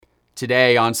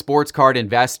Today on Sports Card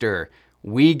Investor,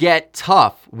 we get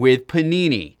tough with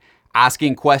Panini,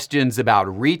 asking questions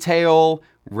about retail,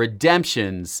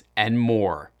 redemptions, and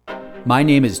more. My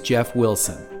name is Jeff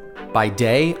Wilson. By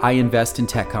day, I invest in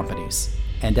tech companies,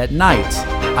 and at night,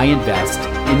 I invest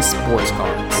in sports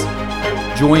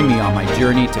cards. Join me on my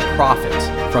journey to profit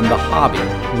from the hobby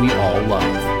we all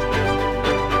love.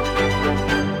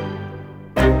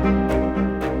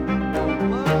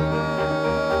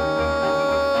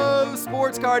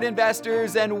 Sports card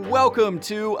investors, and welcome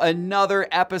to another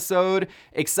episode.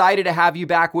 Excited to have you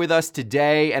back with us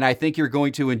today, and I think you're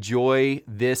going to enjoy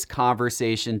this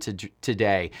conversation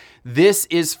today. This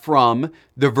is from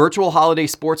the virtual holiday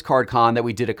sports card con that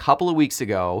we did a couple of weeks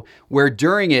ago, where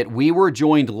during it we were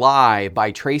joined live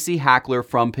by Tracy Hackler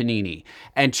from Panini.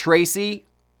 And Tracy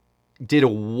did a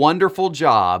wonderful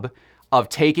job of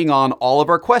taking on all of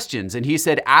our questions. And he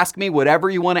said, ask me whatever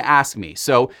you want to ask me.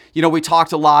 So, we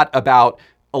talked a lot about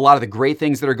a lot of the great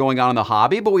things that are going on in the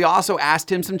hobby, but we also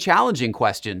asked him some challenging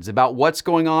questions about what's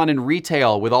going on in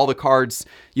retail with all the cards,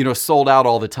 sold out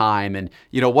all the time, and,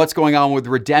 what's going on with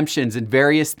redemptions and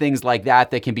various things like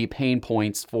that that can be pain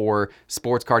points for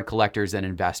sports card collectors and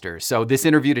investors. So this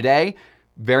interview today,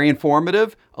 very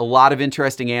informative, a lot of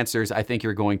interesting answers. I think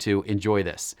you're going to enjoy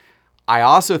this. I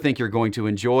also think you're going to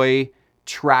enjoy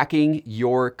tracking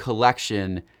your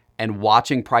collection and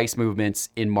watching price movements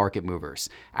in Market Movers.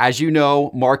 As you know,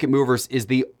 Market Movers is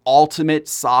the ultimate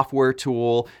software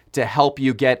tool to help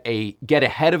you get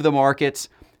ahead of the markets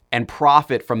and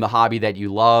profit from the hobby that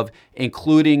you love,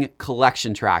 including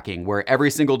collection tracking, where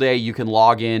every single day you can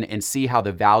log in and see how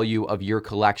the value of your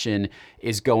collection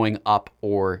is going up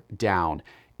or down.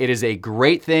 It is a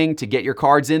great thing to get your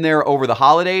cards in there over the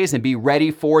holidays and be ready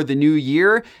for the new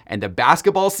year and the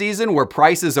basketball season where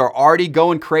prices are already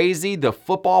going crazy, the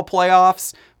football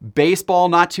playoffs, baseball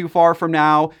not too far from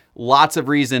now. Lots of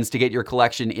reasons to get your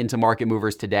collection into Market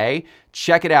Movers today.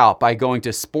 Check it out by going to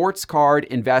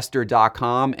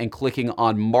sportscardinvestor.com and clicking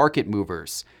on Market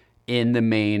Movers in the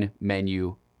main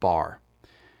menu bar.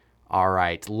 All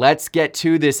right, let's get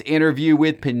to this interview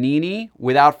with Panini.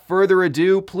 Without further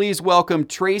ado, please welcome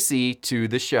Tracy to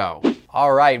the show.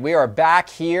 All right, we are back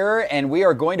here, and we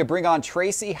are going to bring on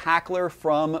Tracy Hackler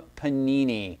from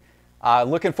Panini.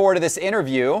 Looking forward to this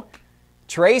interview.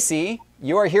 Tracy,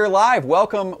 you are here live.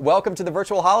 Welcome to the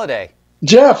virtual holiday.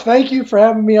 Jeff, thank you for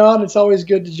having me on. It's always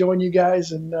good to join you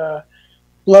guys, and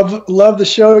love the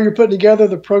show you're putting together.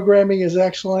 The programming is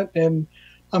excellent, and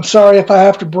I'm sorry if I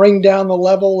have to bring down the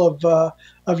level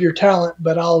of your talent,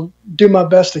 but I'll do my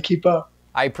best to keep up.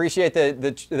 I appreciate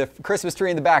the Christmas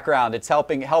tree in the background. It's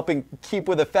helping keep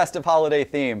with a festive holiday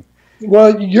theme.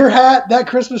 Well, your hat, that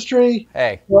Christmas tree,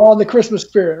 hey, we're all in the Christmas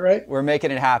spirit, right? We're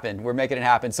making it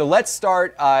happen. So let's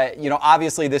start.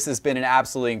 Obviously this has been an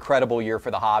absolutely incredible year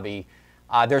for the hobby.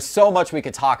 There's so much we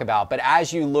could talk about, but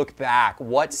as you look back,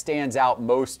 what stands out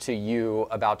most to you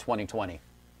about 2020?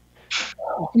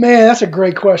 Man, that's a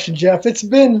great question, Jeff. This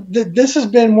has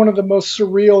been one of the most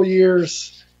surreal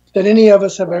years that any of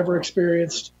us have ever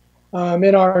experienced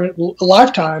in our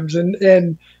lifetimes,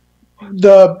 and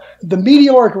the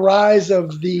meteoric rise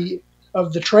of the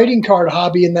trading card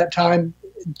hobby in that time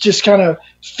just kind of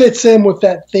fits in with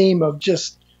that theme of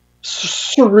just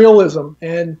surrealism.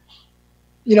 And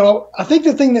I think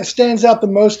the thing that stands out the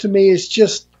most to me is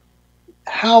just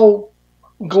how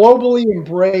globally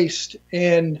embraced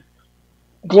and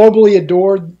globally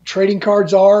adored trading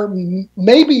cards are,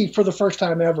 maybe for the first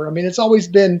time ever. I mean, it's always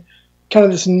been kind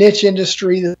of this niche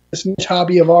industry, this niche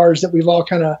hobby of ours that we've all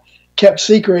kind of kept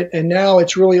secret, and now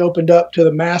it's really opened up to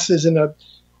the masses in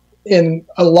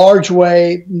a large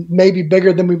way, maybe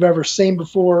bigger than we've ever seen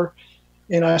before.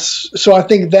 And so I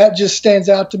think that just stands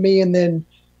out to me. And then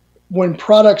when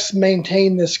products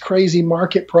maintain this crazy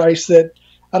market price that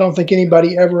I don't think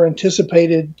anybody ever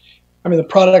anticipated. I mean, the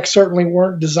products certainly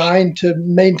weren't designed to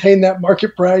maintain that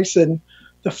market price, and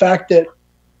the fact that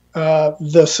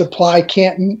the supply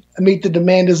can't meet the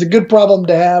demand is a good problem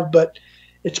to have, but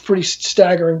it's pretty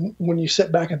staggering when you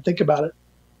sit back and think about it.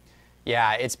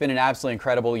 Yeah, it's been an absolutely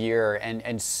incredible year,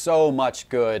 and so much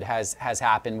good has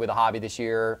happened with the hobby this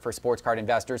year for sports card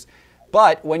investors.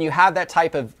 But when you have that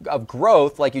type of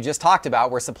growth, like you just talked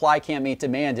about, where supply can't meet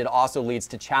demand, it also leads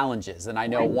to challenges. And I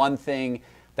know one thing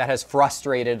that has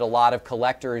frustrated a lot of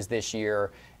collectors this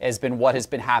year has been what has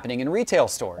been happening in retail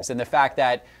stores, and the fact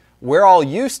that we're all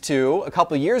used to, a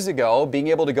couple of years ago, being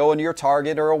able to go into your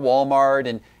Target or a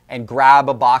Walmart and grab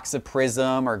a box of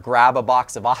Prism or grab a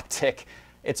box of Optic.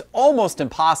 It's almost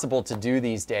impossible to do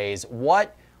these days.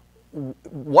 What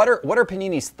are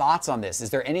Panini's thoughts on this? Is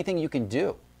there anything you can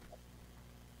do?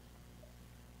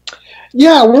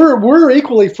 Yeah, we're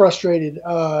equally frustrated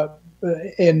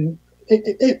in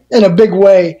a big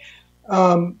way.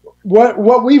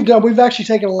 What we've done, we've actually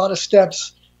taken a lot of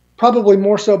steps, probably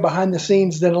more so behind the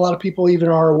scenes than a lot of people even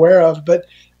are aware of. But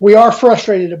we are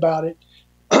frustrated about it.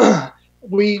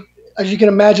 We, as you can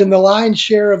imagine, the lion's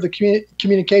share of the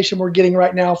communication we're getting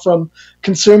right now from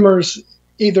consumers,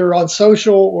 either on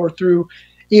social or through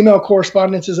email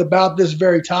correspondence, is about this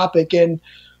very topic. And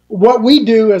what we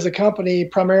do as a company,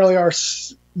 primarily our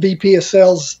VP of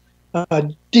Sales,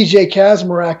 DJ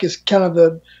Kazmarak, is kind of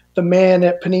the man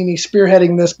at Panini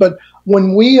spearheading this. But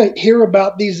when we hear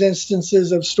about these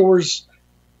instances of stores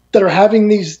that are having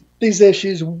these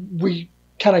issues, we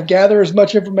kind of gather as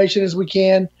much information as we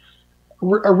can,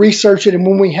 research it, and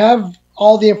when we have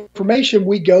all the information,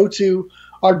 we go to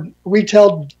our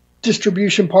retail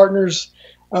distribution partners,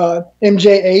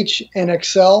 MJH and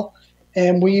Excel,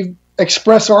 and we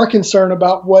express our concern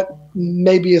about what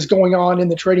maybe is going on in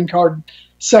the trading card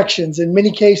sections. In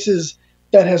many cases,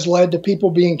 that has led to people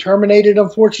being terminated,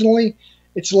 unfortunately.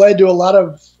 It's led to a lot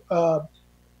of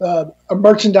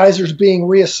merchandisers being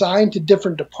reassigned to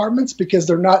different departments because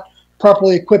they're not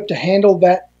properly equipped to handle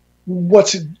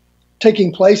what's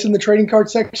taking place in the trading card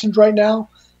sections right now.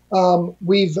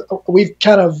 We've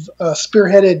kind of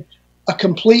spearheaded a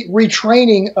complete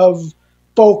retraining of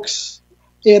folks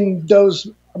in those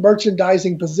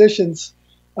merchandising positions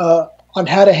on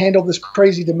how to handle this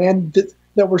crazy demand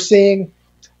that we're seeing.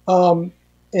 And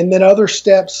then other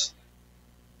steps,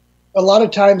 a lot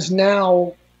of times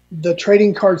now, the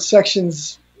trading card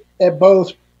sections at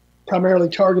both primarily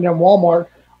Target and Walmart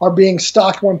are being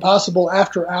stocked when possible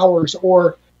after hours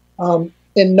or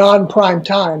in non-prime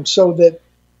time, so that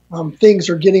things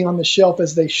are getting on the shelf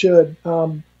as they should.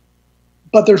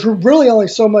 But there's really only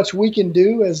so much we can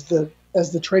do as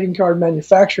the trading card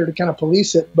manufacturer to kind of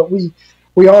police it. But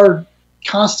we are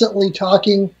constantly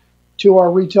talking to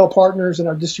our retail partners and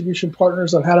our distribution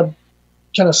partners on how to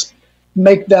kind of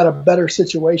make that a better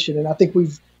situation. And I think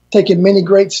we've taken many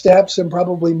great steps and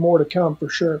probably more to come for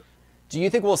sure. Do you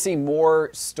think we'll see more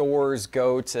stores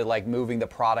go to like moving the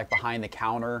product behind the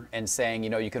counter and saying,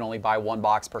 you can only buy one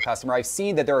box per customer? I've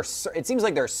seen that it seems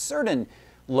like there are certain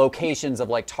locations of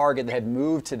like Target that had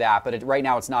moved to that, but right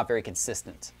now it's not very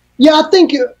consistent. Yeah,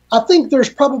 I think there's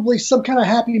probably some kind of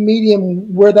happy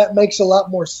medium where that makes a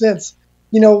lot more sense.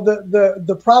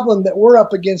 The problem that we're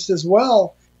up against as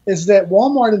well is that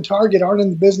Walmart and Target aren't in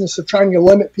the business of trying to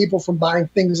limit people from buying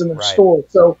things in their store.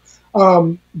 So,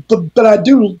 but I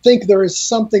do think there is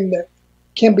something that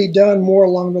can be done more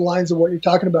along the lines of what you're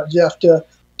talking about, Jeff, to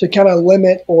kind of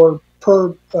limit or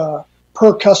per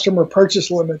customer purchase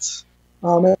limits.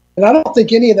 And I don't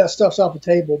think any of that stuff's off the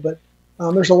table, but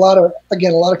there's a lot of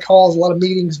calls, a lot of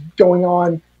meetings going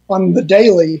on the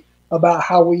daily about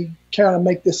how we kind of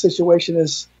make this situation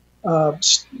as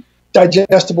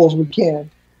digestible as we can.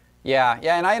 Yeah,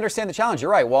 and I understand the challenge.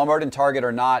 You're right. Walmart and Target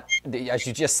are not, as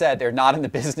you just said, they're not in the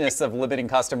business of limiting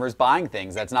customers buying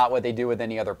things. That's not what they do with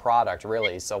any other product,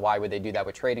 really. So why would they do that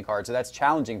with trading cards? So that's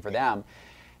challenging for them.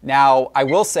 Now, I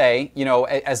will say,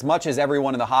 as much as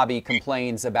everyone in the hobby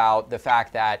complains about the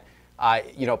fact that,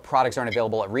 products aren't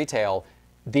available at retail,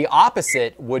 the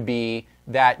opposite would be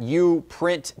that you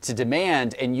print to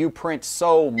demand and you print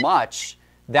so much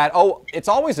that, it's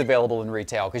always available in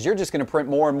retail because you're just going to print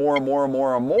more and more and more and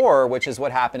more and more, which is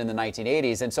what happened in the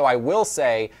 1980s. And so I will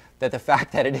say that the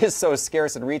fact that it is so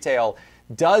scarce in retail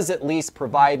does at least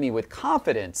provide me with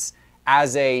confidence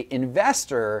as a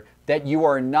investor that you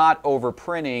are not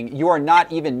overprinting, you are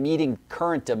not even meeting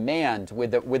current demand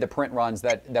with the print runs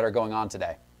that are going on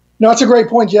today. No, that's a great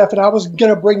point, Jeff. And I was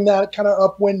going to bring that kind of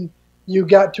up when you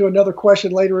got to another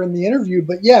question later in the interview.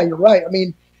 But yeah, you're right. I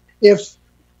mean, if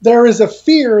there is a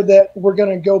fear that we're going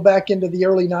to go back into the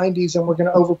early 90s and we're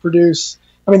going to overproduce.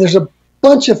 I mean, there's a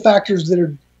bunch of factors that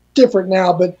are different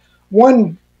now, but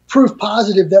one proof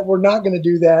positive that we're not going to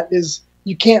do that is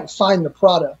you can't find the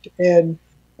product. And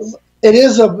it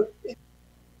is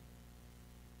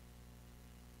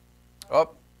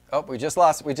we just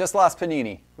lost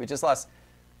Panini. We just lost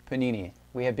Panini.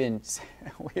 We have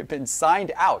been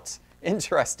signed out.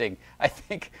 Interesting. I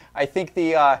think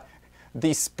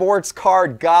the sports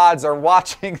card gods are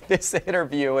watching this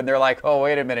interview and they're like, oh,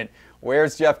 wait a minute,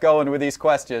 where's Jeff going with these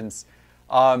questions?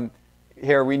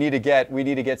 Here, we need to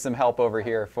get some help over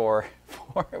here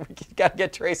we got to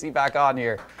get Tracy back on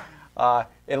here.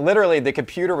 The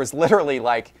computer was literally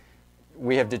like,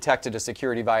 we have detected a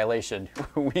security violation.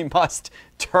 We must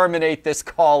terminate this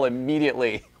call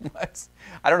immediately.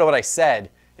 I don't know what I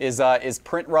said. Is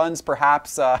print runs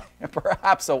perhaps on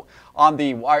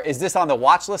the, is this on the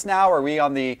watch list now? Are we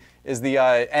on is the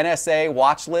NSA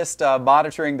watch list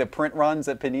monitoring the print runs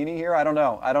at Panini here? I don't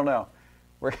know.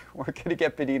 We're going to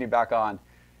get Panini back on.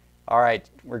 All right,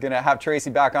 we're going to have Tracy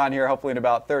back on here hopefully in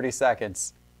about 30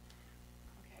 seconds.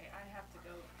 Okay, I have to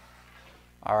go.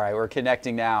 All right, we're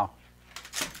connecting now.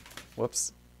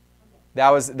 Whoops. That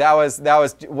was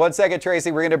 1 second,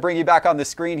 Tracy. We're going to bring you back on the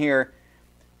screen here.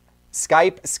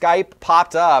 Skype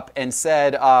popped up and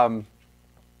said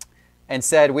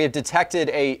we have detected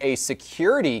a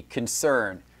security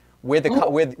concern with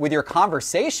your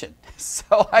conversation.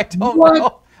 So I don't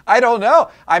know. I don't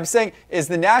know. I'm saying, is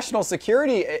the National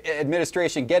Security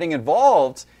Administration getting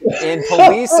involved in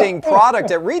policing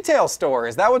product at retail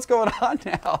stores? Is that what's going on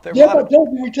now? But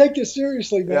don't we take this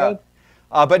seriously, man?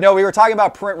 Yeah. But no, we were talking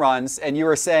about print runs, and you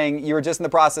were just in the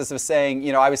process of saying,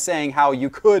 I was saying how you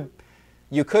could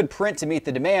print to meet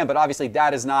the demand, but obviously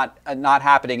that is not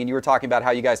happening. And you were talking about how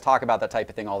you guys talk about that type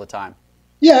of thing all the time.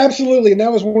 Yeah, absolutely. And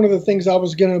that was one of the things I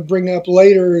was going to bring up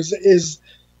later is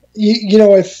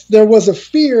if there was a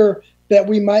fear that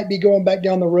we might be going back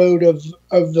down the road of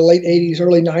the late 80s,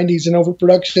 early 90s and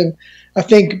overproduction, I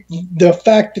think the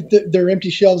fact that there are empty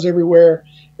shelves everywhere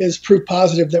is proof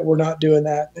positive that we're not doing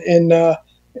that. And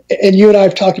you and I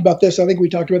have talked about this. I think we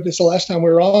talked about this the last time we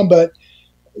were on, but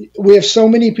we have so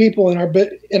many people in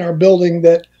our building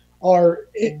that are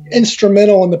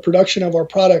instrumental in the production of our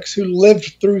products who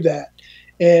lived through that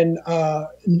and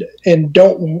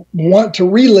don't want to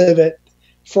relive it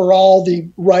for all the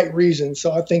right reasons.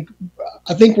 So I think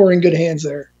we're in good hands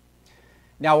there.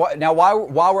 Now while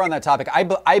we're on that topic,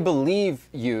 I believe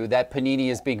you that Panini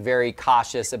is being very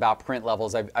cautious about print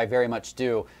levels. I very much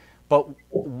do. But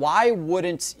why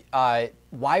wouldn't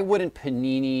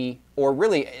Panini, or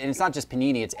really, and it's not just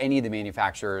Panini, it's any of the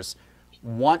manufacturers,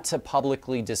 want to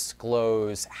publicly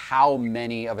disclose how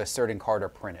many of a certain card are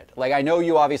printed? Like, I know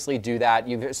you obviously do that.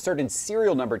 You have certain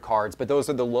serial numbered cards, but those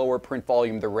are the lower print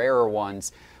volume, the rarer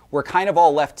ones. We're kind of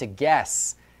all left to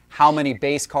guess how many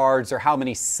base cards or how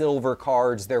many silver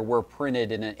cards there were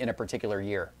printed in a particular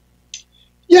year.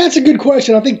 Yeah, it's a good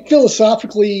question. I think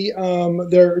philosophically,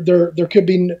 there could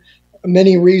be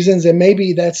many reasons, and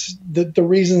maybe that's the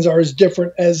reasons are as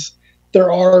different as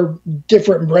there are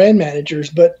different brand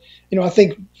managers. But I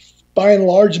think by and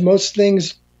large, most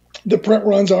things the print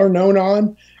runs are known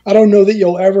on. I don't know that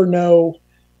you'll ever know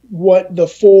what the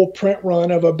full print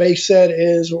run of a base set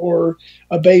is or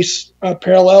a base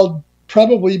parallel,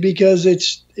 probably because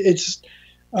it's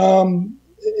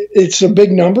a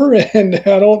big number, and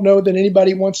I don't know that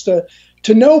anybody wants to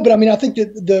know. But I mean, I think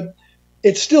that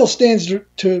it still stands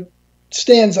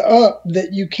up that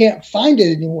you can't find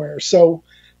it anywhere. So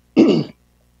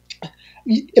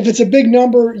if it's a big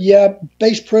number, yeah,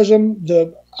 base prism,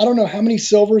 I don't know how many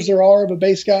silvers there are of a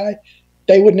base guy.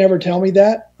 They would never tell me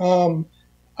that.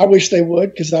 I wish they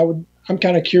would, because I'm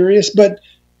kind of curious. But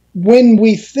when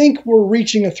we think we're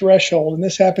reaching a threshold, and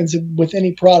this happens with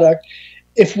any product,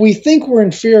 if we think we're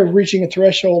in fear of reaching a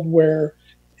threshold where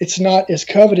it's not as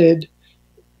coveted,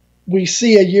 we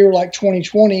see a year like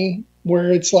 2020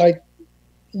 where it's like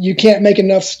you can't make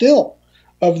enough still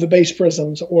of the base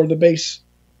prisms or the base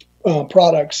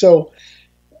products. So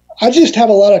I just have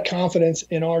a lot of confidence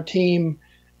in our team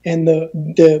and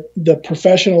the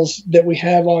professionals that we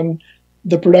have on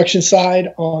the production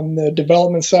side, on the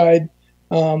development side.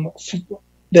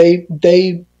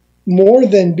 They more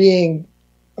than being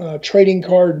trading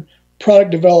card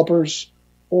product developers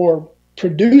or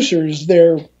producers,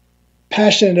 they're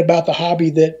passionate about the hobby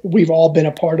that we've all been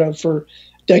a part of for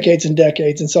decades and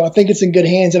decades. And so I think it's in good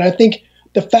hands. And I think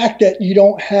the fact that you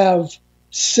don't have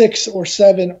 6 or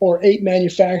 7 or 8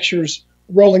 manufacturers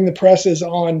rolling the presses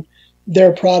on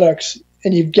their products,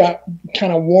 and you've got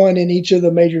kind of one in each of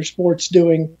the major sports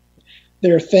doing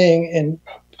their thing and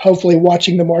hopefully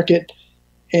watching the market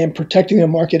and protecting the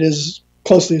market as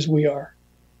closely as we are.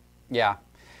 Yeah.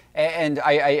 And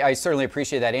I certainly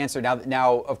appreciate that answer.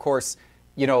 Now, of course,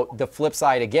 the flip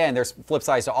side, again, there's flip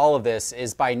sides to all of this,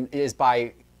 is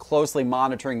by closely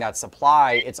monitoring that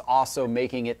supply, it's also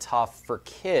making it tough for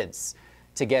kids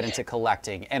to get into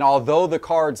collecting. And although the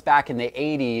cards back in the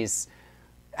 80s,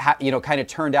 kind of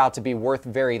turned out to be worth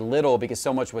very little because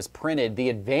so much was printed, the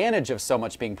advantage of so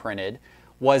much being printed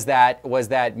was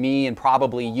that me and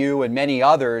probably you and many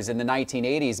others in the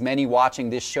 1980s, many watching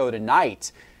this show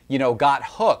tonight, got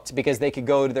hooked because they could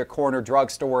go to their corner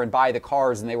drugstore and buy the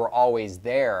cards and they were always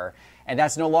there. And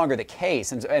that's no longer the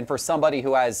case. And for somebody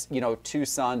who has, 2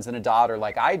 sons and a daughter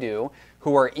like I do,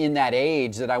 who are in that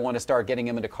age that I want to start getting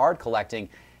them into card collecting,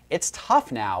 it's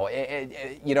tough now.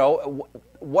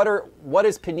 What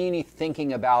is Panini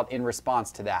thinking about in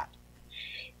response to that?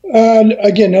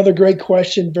 Again, another great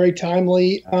question, very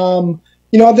timely.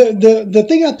 The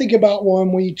thing I think about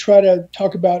when we try to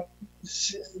talk about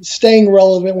staying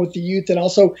relevant with the youth and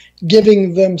also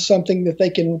giving them something that they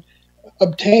can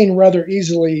obtain rather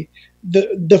easily,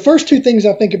 the first two things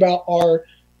I think about are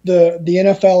the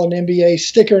NFL and NBA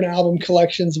sticker and album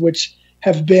collections, which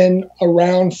have been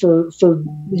around for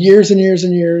years and years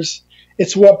and years.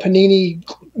 It's what Panini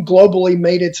globally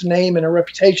made its name and a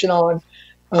reputation on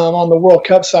the World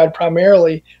Cup side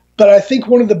primarily. But I think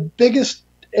one of the biggest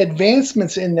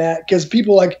advancements in that, because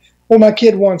people like, well, my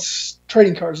kid wants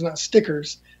trading cards, not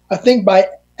stickers. I think by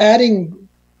adding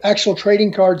actual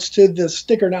trading cards to the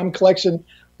sticker and album collection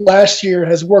last year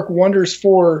has worked wonders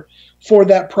for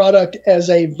that product as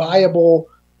a viable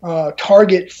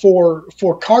target for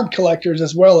card collectors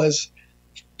as well as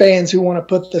fans who want to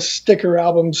put the sticker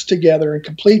albums together and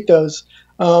complete those.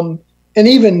 And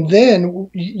even then,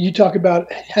 you talk about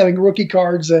having rookie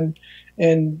cards and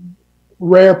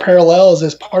rare parallels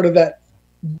as part of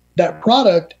that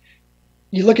product.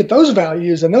 You look at those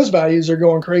values, and those values are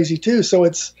going crazy too. So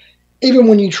it's even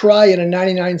when you try in a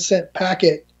 99-cent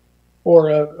packet or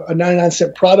a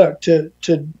 99-cent product to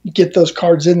get those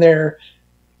cards in there,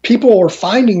 people are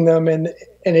finding them, and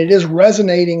it is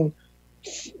resonating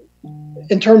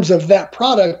in terms of that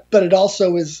product, but it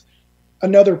also is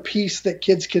another piece that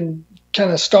kids can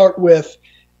kind of start with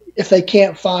if they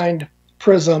can't find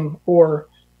Prism or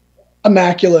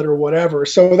Immaculate or whatever.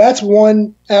 So that's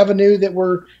one avenue that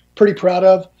we're pretty proud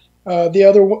of.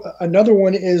 Another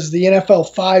one is the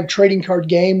NFL 5 trading card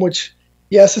game, which,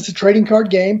 yes, it's a trading card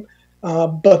game,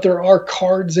 but there are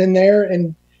cards in there.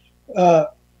 And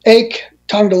Ake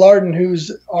Tongdelarden,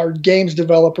 who's our games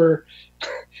developer,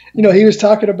 he was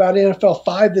talking about NFL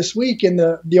 5 this week in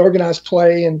the organized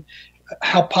play and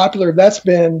how popular that's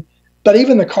been. But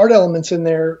even the card elements in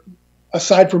there,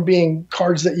 aside from being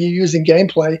cards that you use in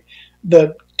gameplay,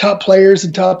 the top players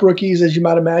and top rookies, as you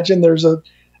might imagine, there's a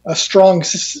strong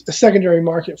secondary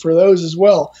market for those as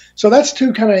well. So that's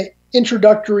two kind of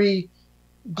introductory,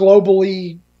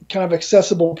 globally kind of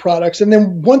accessible products. And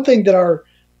then one thing that our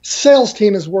sales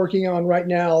team is working on right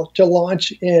now to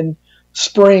launch in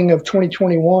spring of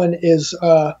 2021 is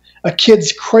a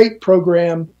kids crate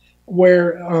program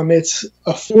where it's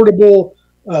affordable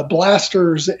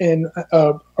blasters and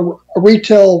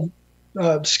retail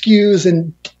SKUs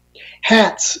and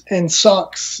hats and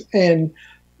socks and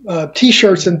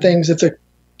T-shirts and things. It's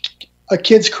a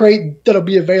kids crate that'll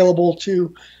be available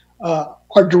to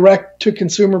our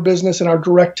direct-to-consumer business and our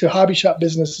direct-to-hobby shop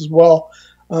business as well.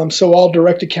 So all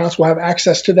direct accounts will have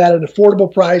access to that at an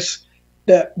affordable price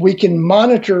that we can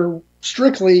monitor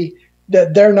strictly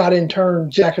that they're not in turn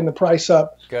jacking the price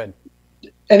up. Good.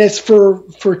 And it's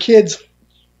for kids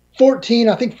 14.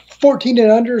 I think 14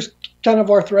 and under is kind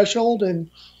of our threshold. And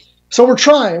so we're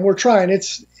trying.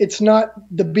 It's not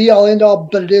the be-all, end-all,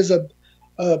 but it is a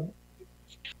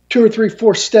 2 or 3,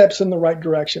 4 steps in the right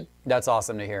direction. That's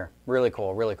awesome to hear. Really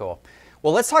cool, really cool.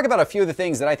 Well, let's talk about a few of the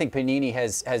things that I think Panini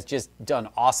has just done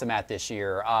awesome at this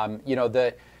year.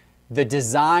 The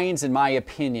designs, in my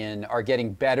opinion, are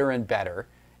getting better and better.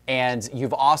 And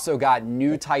you've also got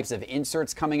new types of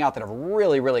inserts coming out that have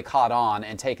really, really caught on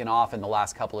and taken off in the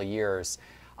last couple of years.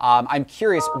 I'm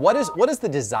curious, what is the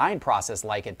design process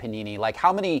like at Panini? Like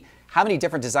how many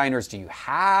different designers do you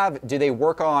have? Do they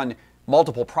work on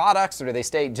multiple products, or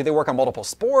do they work on multiple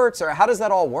sports, or how does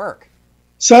that all work?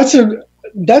 So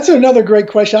that's another great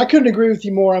question. I couldn't agree with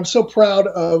you more. I'm so proud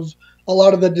of a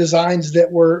lot of the designs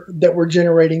that we're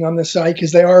generating on this site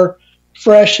because they are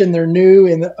fresh and they're new.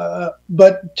 And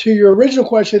but to your original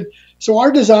question, so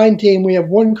our design team, we have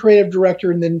one creative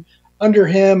director, and then under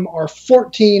him are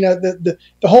 14. The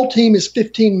whole team is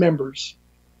 15 members.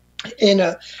 And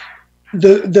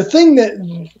the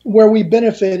thing where we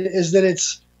benefit is that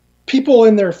it's people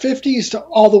in their 50s to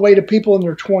all the way to people in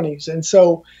their 20s. And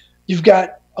so you've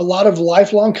got a lot of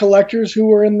lifelong collectors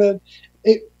who are in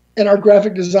our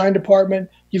graphic design department.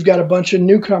 You've got a bunch of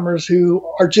newcomers who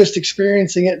are just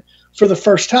experiencing it for the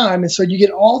first time. And so you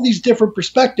get all these different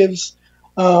perspectives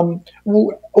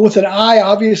with an eye,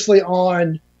 obviously,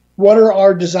 on what are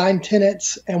our design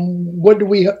tenets and what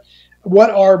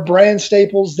are brand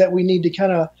staples that we need to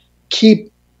kind of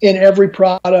keep in every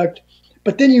product.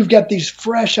 But then you've got these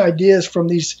fresh ideas from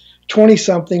these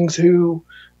 20-somethings who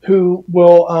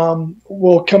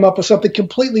will come up with something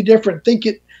completely different.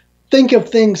 Think of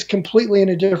things completely in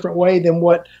a different way than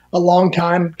what a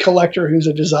longtime collector who's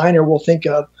a designer will think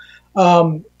of.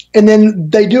 And then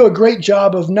they do a great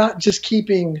job of not just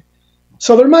keeping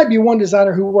So there might be one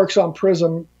designer who works on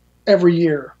Prism every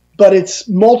year, but it's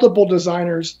multiple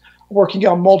designers working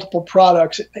on multiple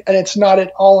products, and it's not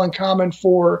at all uncommon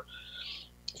for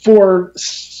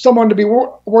someone to be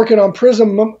working on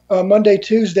Prism Monday,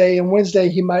 Tuesday, and Wednesday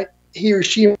he or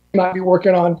she might be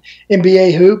working on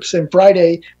NBA hoops, and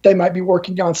Friday they might be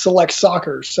working on select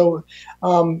soccer. So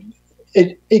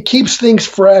it keeps things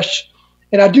fresh,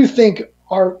 and I do think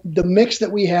the mix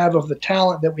that we have of the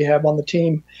talent that we have on the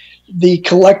team, the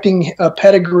collecting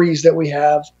pedigrees that we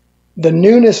have, the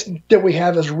newness that we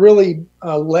have has really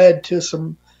led to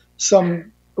some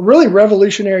really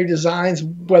revolutionary designs,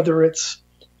 whether it's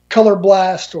Color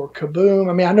Blast or Kaboom.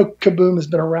 I mean, I know Kaboom has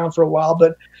been around for a while,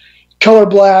 but Color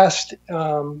Blast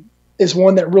is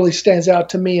one that really stands out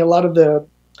to me. A lot of the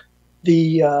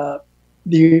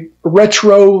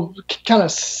retro kind of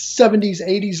 70s,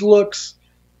 80s looks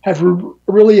have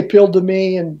really appealed to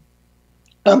me, and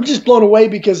I'm just blown away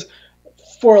because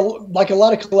for like a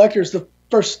lot of collectors, the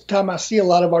first time I see a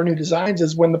lot of our new designs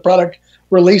is when the product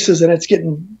releases and it's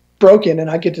getting broken, and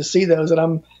I get to see those,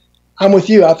 and I'm with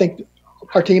you. I think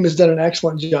our team has done an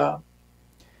excellent job.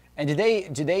 And do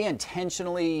they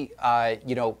intentionally,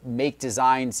 make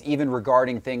designs even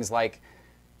regarding things like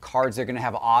cards that are going to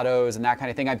have autos and that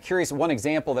kind of thing? I'm curious. One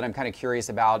example that I'm kind of curious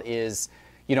about is,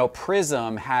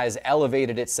 Prism has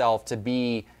elevated itself to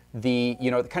be the,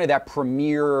 kind of that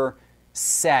premier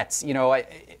set.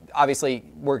 Obviously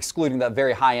we're excluding the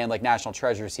very high end like National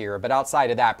Treasures here, but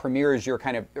outside of that,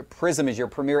 Prism is your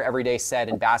premier everyday set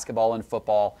in basketball and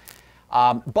football.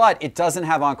 But it doesn't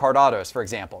have on-card autos, for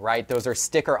example, right? Those are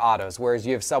sticker autos, whereas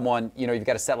you have someone, you've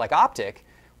got a set like Optic,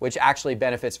 which actually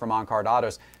benefits from on-card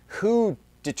autos. Who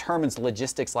determines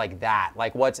logistics like that?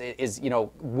 Like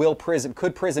could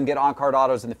Prism get on-card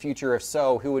autos in the future? If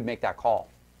so, who would make that call?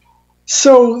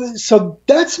 So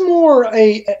that's more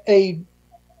a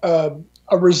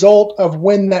result of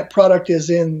when that product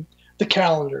is in the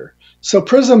calendar. So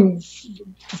Prism,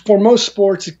 for most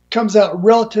sports, it comes out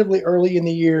relatively early in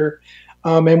the year,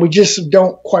 and we just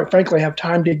don't, quite frankly, have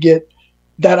time to get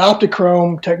that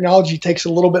Optichrome technology. Takes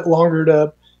a little bit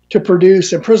longer to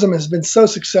produce, and Prism has been so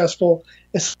successful.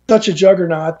 It's such a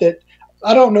juggernaut that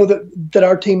I don't know that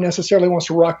our team necessarily wants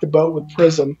to rock the boat with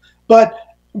Prism. But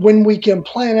when we can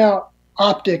plan out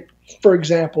Optic, for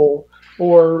example,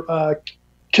 or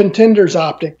Contenders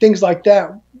Optic, things like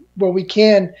that, where we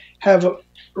can have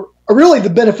really the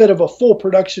benefit of a full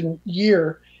production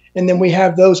year, and then we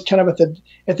have those kind of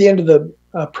at the end of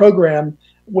the program.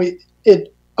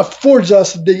 It affords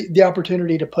us the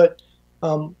opportunity to put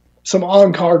some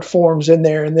on-card forms in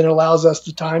there, and then allows us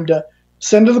the time to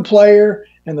send to the player,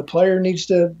 and the player needs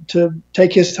to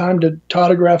take his time to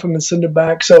autograph them and send it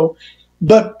back. So,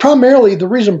 but primarily the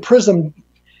reason Prism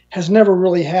has never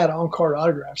really had on-card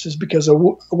autographs is because of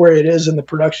where it is in the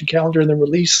production calendar and the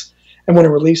release and when it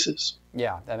releases.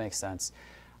 Yeah, that makes sense.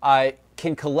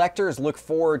 Can collectors look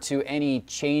forward to any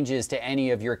changes to any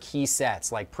of your key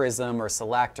sets like Prism or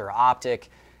Select or Optic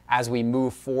as we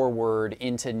move forward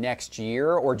into next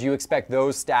year? Or do you expect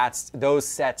those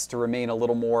sets to remain a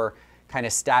little more kind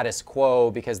of status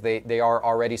quo because they are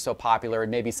already so popular,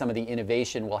 and maybe some of the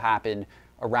innovation will happen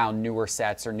around newer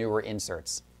sets or newer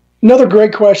inserts? Another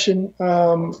great question.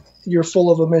 You're full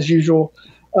of them as usual.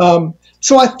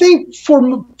 So I think for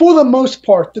the most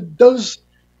part, those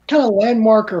kind of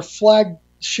landmark or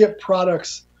flagship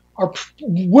products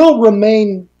will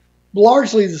remain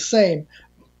largely the same.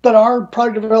 But our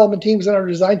product development teams and our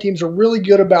design teams are really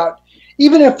good about,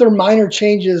 even if they're minor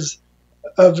changes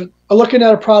of looking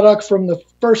at a product from the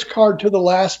first card to the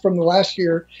last from the last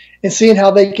year and seeing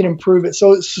how they can improve it.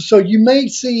 So you may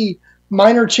see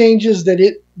minor changes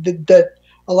that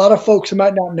a lot of folks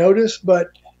might not notice, but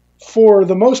for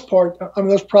the most part,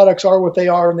 those products are what they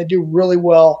are, and they do really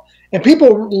well. And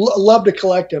people love to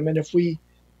collect them. And if we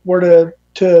were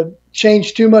to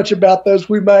change too much about those,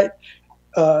 we might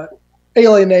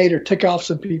alienate or tick off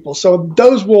some people. So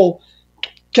those will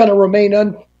kind of remain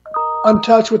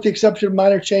untouched with the exception of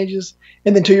minor changes.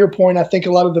 And then to your point, I think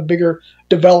a lot of the bigger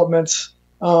developments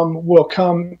will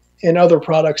come in other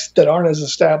products that aren't as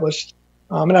established.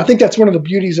 And I think that's one of the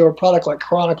beauties of a product like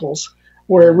Chronicles,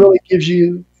 where it really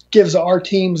gives our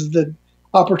teams the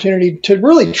opportunity to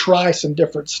really try some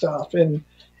different stuff, and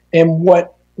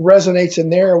what resonates in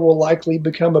there will likely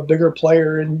become a bigger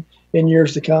player in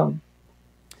years to come.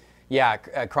 Yeah,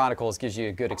 Chronicles gives you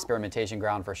a good experimentation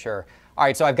ground for sure. All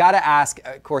right, so I've got to ask,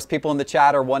 of course, people in the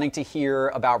chat are wanting to hear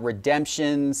about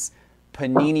redemptions,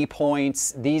 Panini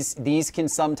points. These can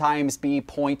sometimes be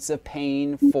points of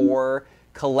pain for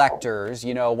collectors,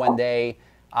 when they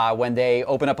when they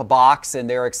open up a box and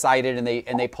they're excited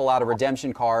and they pull out a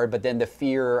redemption card, but then the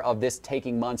fear of this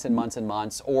taking months and months and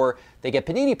months, or they get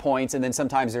Panini points and then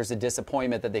sometimes there's a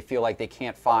disappointment that they feel like they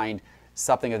can't find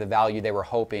something of the value they were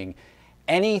hoping.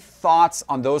 Any thoughts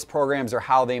on those programs or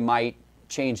how they might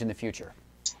change in the future?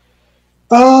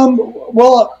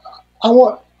 Well, I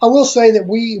will say that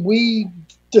we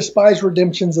despise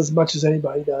redemptions as much as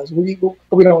anybody does. We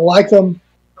don't like them.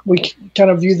 We kind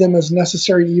of view them as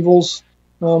necessary evils.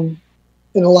 In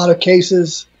a lot of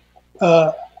cases,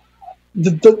 the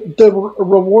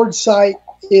reward site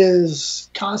is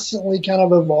constantly kind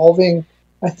of evolving.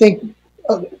 I think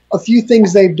a few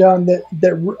things they've done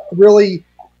that really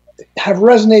have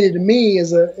resonated to me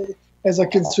as a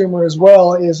consumer as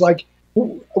well is like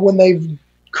when they've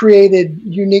created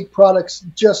unique products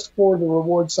just for the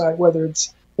reward site, whether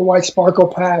it's the white sparkle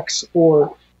packs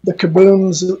or the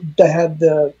kabooms that had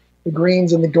the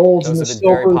greens and the golds and the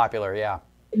silver. Very popular, yeah.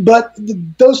 But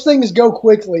those things go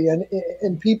quickly,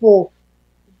 and people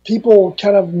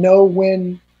kind of know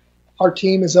when our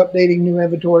team is updating new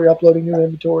inventory, uploading new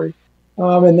inventory,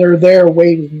 and they're there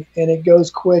waiting, and it goes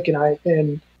quick. And I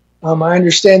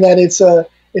understand that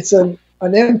it's an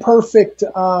imperfect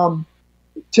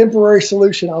temporary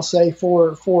solution, I'll say,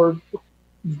 for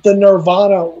the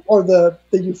nirvana or the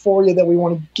euphoria that we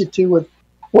want to get to with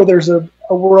where there's a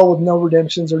world with no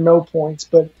redemptions or no points.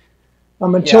 But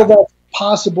until that's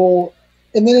possible,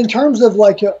 and then in terms of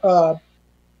like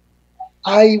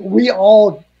we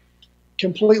all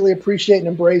completely appreciate and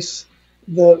embrace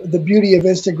the beauty of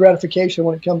instant gratification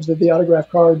when it comes to the autograph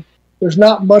card. There's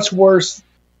not much worse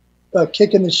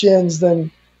kick in the shins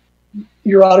than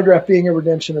your autograph being a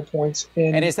redemption of points.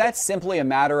 And is that simply a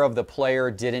matter of the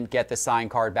player didn't get the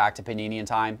signed card back to Panini in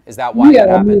time? Is that why that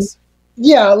happens?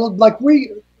 Like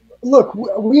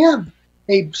we have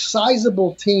a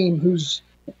sizable team who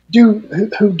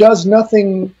does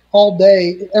nothing all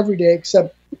day, every day,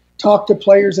 except talk to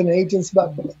players and agents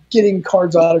about getting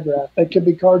cards autographed. It could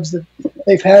be cards that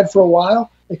they've had for a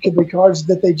while. It could be cards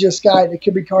that they just got. It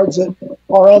could be cards that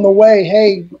are on the way.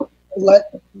 Hey,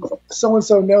 let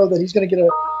so-and-so know that he's going to get a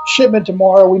shipment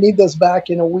tomorrow. We need those back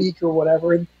in a week or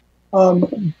whatever. And,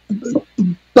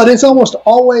 but it's almost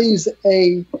always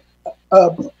a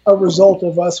result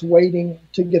of us waiting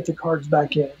to get the cards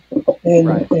back in.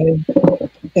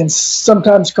 And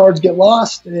sometimes cards get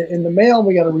lost in the mail, and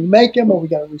we got to remake them, or we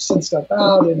got to resend stuff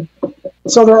out. And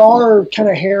so there are kind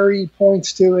of hairy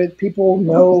points to it. People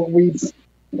know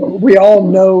we all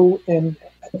know and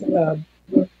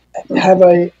have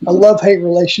a love-hate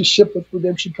relationship with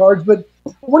redemption cards. But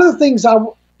one of the things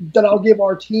that I'll give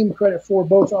our team credit for,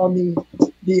 both on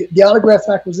the autograph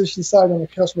acquisition side and the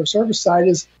customer service side,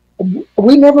 is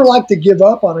we never like to give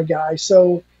up on a guy.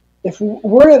 So if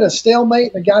we're at a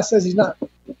stalemate and the guy says he's not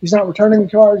returning the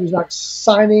card, he's not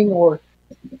signing, or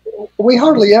we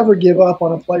hardly ever give up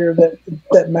on a player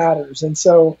that matters. And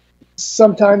so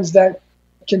sometimes that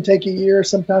can take a year,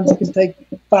 sometimes it can take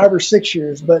 5 or 6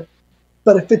 years. But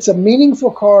if it's a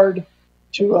meaningful card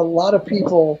to a lot of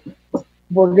people,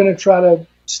 we're going to try to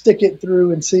stick it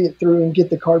through and see it through and get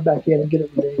the card back in and get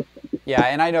it redeemed. Yeah,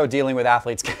 and I know dealing with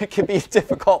athletes can be a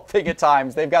difficult thing at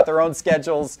times. They've got their own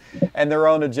schedules and their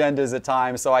own agendas at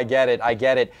times, so I get it.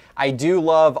 I do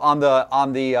love on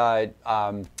the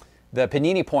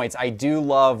Panini points, I do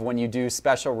love when you do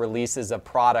special releases of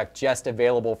product just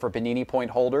available for Panini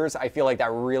point holders. I feel like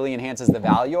that really enhances the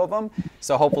value of them.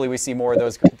 So hopefully we see more of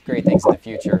those great things in the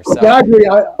future. So. Yeah, I agree.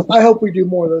 I hope we do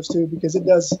more of those too, because it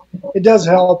does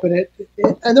help, and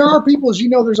and there are people, as you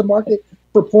know, there's a market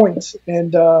for points,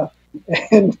 and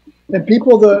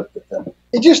people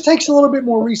it just takes a little bit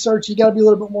more research. You got to be a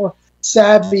little bit more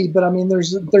savvy, but I mean,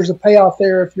 there's a payoff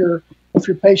there if you're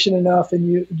patient enough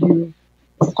and you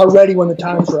are ready when the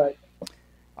time's right.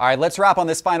 All right, let's wrap on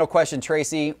this final question,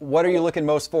 Tracy. What are you looking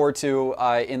most forward to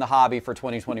in the hobby for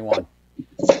 2021?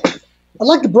 I'd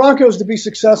like the Broncos to be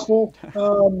successful.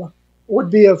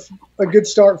 Would be a good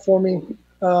start for me.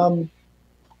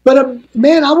 But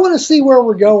man, I want to see where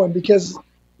we're going, because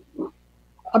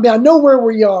I mean, I know where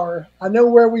we are, I know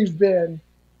where we've been,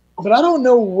 but I don't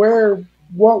know where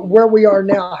we are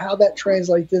now, how that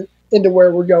translates into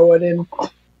where we're going. And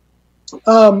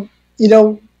you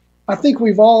know, I think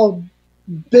we've all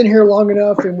been here long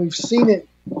enough, and we've seen it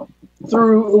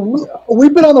through.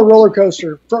 We've been on the roller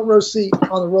coaster, front row seat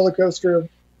on the roller coaster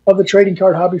of the trading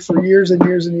card hobby for years and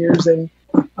years and years. And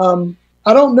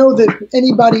I don't know that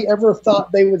anybody ever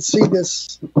thought they would see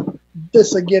this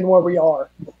again where we are.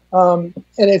 And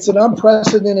it's an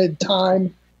unprecedented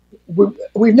time.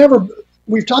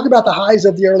 We've talked about the highs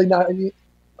of the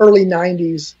early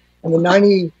 90s and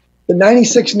the the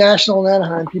 96 National in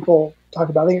Anaheim people talk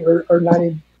about, I think, or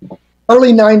early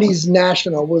 90s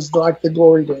National was like the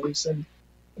glory days.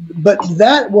 But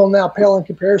that will now pale in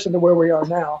comparison to where we are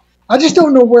now. I just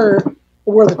don't know where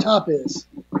the top is,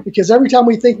 because every time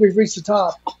we think we've reached the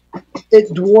top,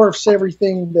 it dwarfs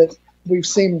everything that we've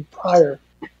seen prior.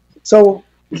 So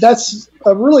that's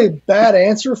a really bad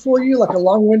answer for you, like a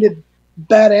long-winded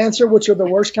bad answer, which are the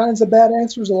worst kinds of bad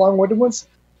answers, the long-winded ones.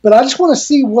 But I just want to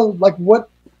see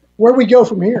where we go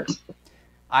from here.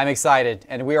 I'm excited,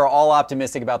 and we are all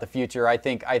optimistic about the future. I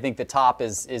think the top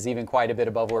is even quite a bit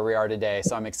above where we are today,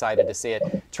 so I'm excited to see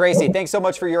it. Tracy, thanks so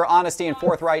much for your honesty and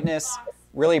forthrightness.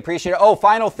 Really appreciate it. Oh,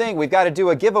 final thing, we've got to do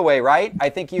a giveaway, right? I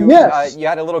think you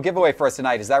had a little giveaway for us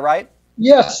tonight. Is that right?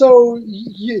 Yeah. So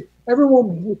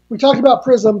everyone, we talked about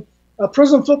Prism.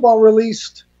 Prism Football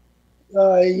released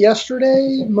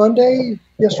yesterday,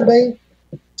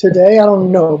 today, I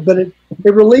don't know, but it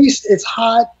released. It's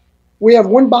hot. We have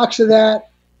one box of that.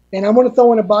 And I'm going to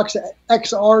throw in a box of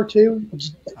XR too.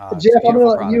 Jeff, I'm going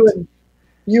to let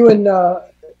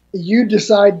you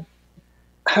decide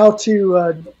how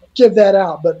to give that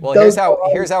out. But well, here's how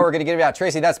we're going to give it out.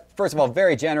 Tracy, that's first of all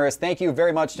very generous. Thank you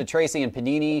very much to Tracy and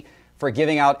Panini for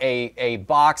giving out a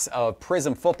box of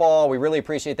Prism Football. We really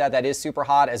appreciate that. That is super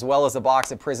hot, as well as a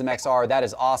box of Prism XR. That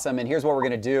is awesome. And here's what we're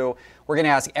going to do. We're going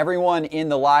to ask everyone in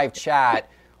the live chat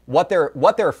what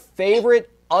their favorite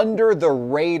under the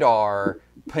radar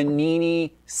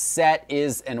Panini set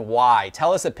is and why.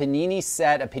 Tell us a Panini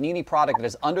set, a Panini product that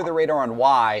is under the radar and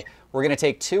why. We're going to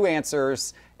take 2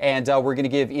 answers, and we're going to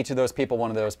give each of those people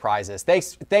one of those prizes.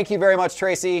 Thank you very much,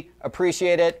 Tracy.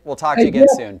 Appreciate it. We'll talk to you again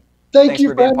soon. Thanks you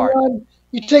for being part.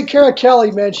 You take care of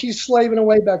Kelly, man. She's slaving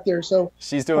away back there. So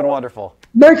she's doing wonderful.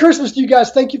 Merry Christmas to you guys.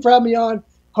 Thank you for having me on.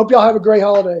 Hope y'all have a great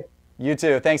holiday. You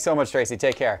too. Thanks so much, Tracy.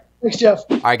 Take care. Thanks, Jeff.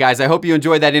 All right, guys, I hope you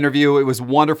enjoyed that interview. It was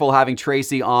wonderful having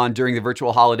Tracy on during the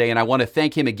virtual holiday, and I want to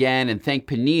thank him again and thank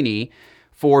Panini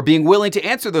for being willing to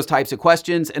answer those types of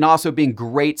questions and also being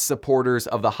great supporters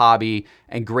of the hobby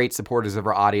and great supporters of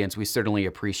our audience. We certainly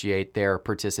appreciate their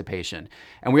participation.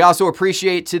 And we also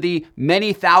appreciate to the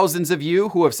many thousands of you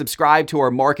who have subscribed to our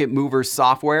Market Movers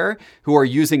software, who are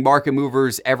using Market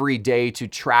Movers every day to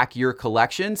track your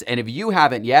collections. And if you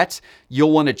haven't yet,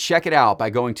 you'll want to check it out by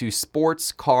going to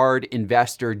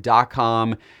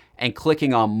sportscardinvestor.com and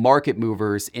clicking on Market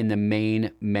Movers in the main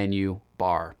menu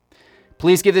bar.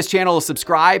 Please give this channel a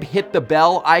subscribe, hit the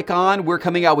bell icon. We're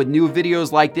coming out with new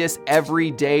videos like this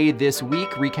every day this week,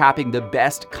 recapping the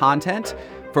best content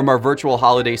from our virtual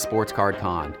holiday sports card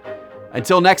con.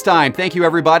 Until next time, thank you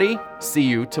everybody. See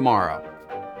you tomorrow.